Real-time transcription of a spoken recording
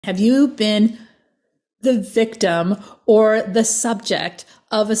Have you been the victim or the subject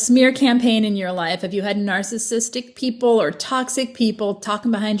of a smear campaign in your life? Have you had narcissistic people or toxic people talking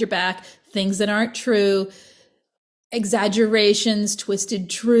behind your back, things that aren't true, exaggerations,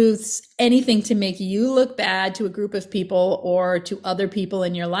 twisted truths, anything to make you look bad to a group of people or to other people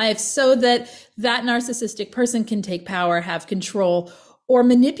in your life so that that narcissistic person can take power, have control, or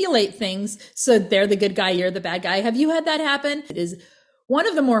manipulate things so they're the good guy, you're the bad guy? Have you had that happen? It is one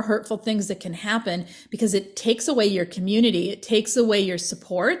of the more hurtful things that can happen because it takes away your community. It takes away your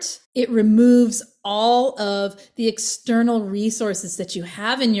support. It removes all of the external resources that you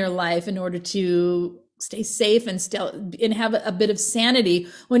have in your life in order to stay safe and still and have a bit of sanity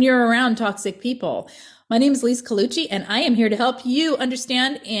when you're around toxic people. My name is Lise Colucci, and I am here to help you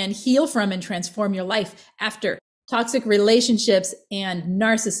understand and heal from and transform your life after toxic relationships and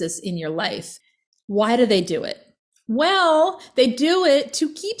narcissists in your life. Why do they do it? Well, they do it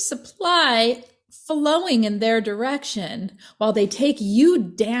to keep supply flowing in their direction while they take you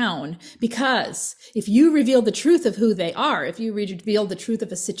down. Because if you reveal the truth of who they are, if you reveal the truth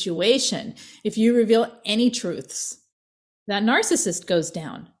of a situation, if you reveal any truths, that narcissist goes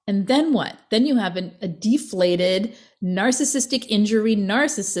down. And then what? Then you have a deflated, narcissistic injury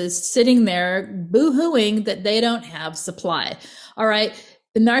narcissist sitting there boo-hooing that they don't have supply. All right.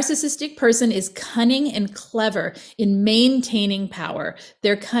 The narcissistic person is cunning and clever in maintaining power.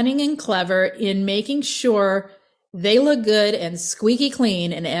 They're cunning and clever in making sure they look good and squeaky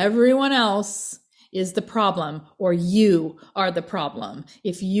clean and everyone else is the problem, or you are the problem.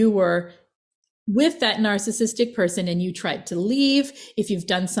 If you were with that narcissistic person and you tried to leave, if you've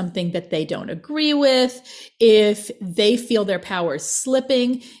done something that they don't agree with, if they feel their power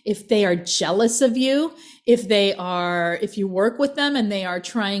slipping, if they are jealous of you, if you work with them and they are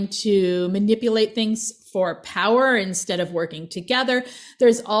trying to manipulate things for power instead of working together,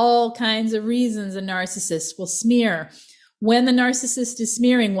 there's all kinds of reasons a narcissist will smear. When the narcissist is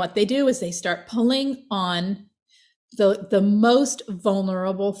smearing, what they do is they start pulling on the most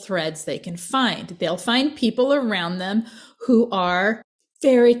vulnerable threads they can find. They'll find people around them who are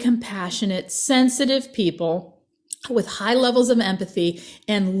very compassionate, sensitive people with high levels of empathy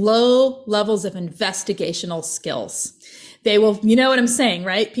and low levels of investigational skills. They will, you know what I'm saying,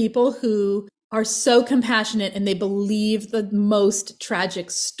 right? People who are so compassionate and they believe the most tragic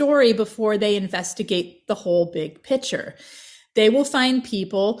story before they investigate the whole big picture. They will find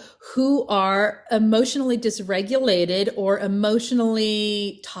people who are emotionally dysregulated or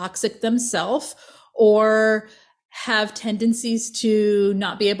emotionally toxic themselves, or have tendencies to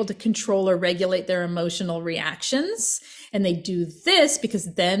not be able to control or regulate their emotional reactions. And they do this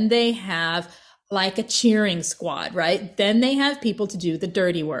because then they have like a cheering squad, right? Then they have people to do the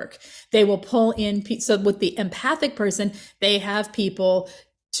dirty work. They will pull in, so with the empathic person, they have people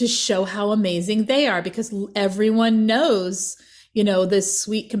to show how amazing they are because everyone knows, this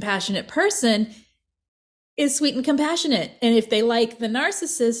sweet, compassionate person is sweet and compassionate. And if they like the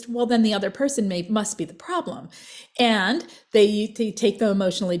narcissist, well, then the other person must be the problem. And they take the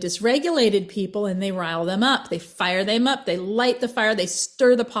emotionally dysregulated people and they rile them up. They fire them up. They light the fire. They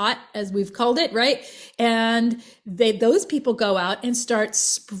stir the pot, as we've called it, right? And those people go out and start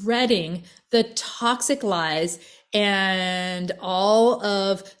spreading the toxic lies and all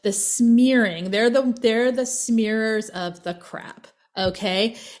of the smearing. They're the smearers of the crap.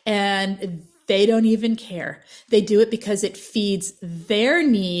 Okay. And they don't even care. They do it because it feeds their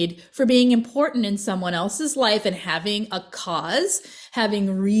need for being important in someone else's life and having a cause,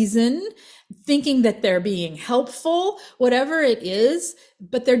 having reason, thinking that they're being helpful, whatever it is,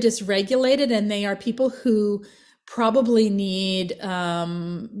 but they're dysregulated and they are people who probably need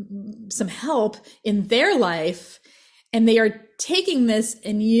some help in their life. And they are taking this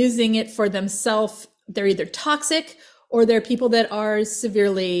and using it for themselves. They're either toxic or they're people that are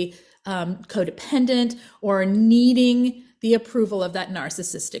severely codependent or needing the approval of that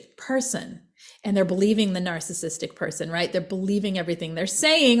narcissistic person. And they're believing the narcissistic person, right? They're believing everything they're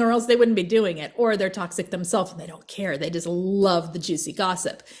saying, or else they wouldn't be doing it. Or they're toxic themselves and they don't care. They just love the juicy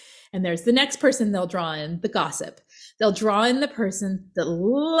gossip. And there's the next person they'll draw in, the gossip. They'll draw in the person that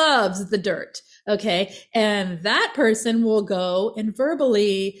loves the dirt. Okay. And that person will go and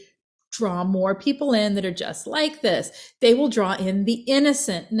verbally draw more people in that are just like this. They will draw in the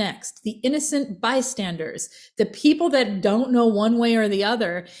innocent next, the innocent bystanders, the people that don't know one way or the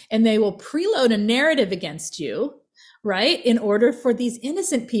other, and they will preload a narrative against you, right? In order for these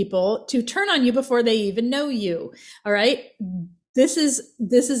innocent people to turn on you before they even know you. All right. This is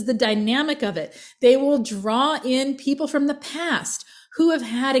the dynamic of it. They will draw in people from the past who have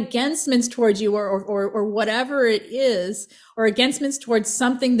had againstments towards you or whatever it is, or againstments towards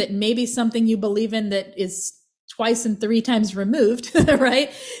something that maybe something you believe in that is twice and 3 times removed,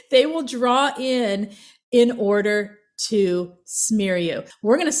 right? They will draw in order to smear you.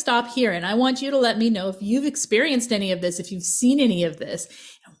 We're going to stop here. And I want you to let me know if you've experienced any of this, if you've seen any of this,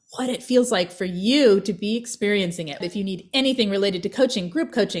 what it feels like for you to be experiencing it. If you need anything related to coaching,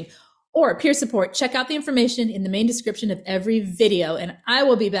 group coaching, or peer support, check out the information in the main description of every video. And I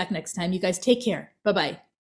will be back next time. You guys take care. Bye-bye.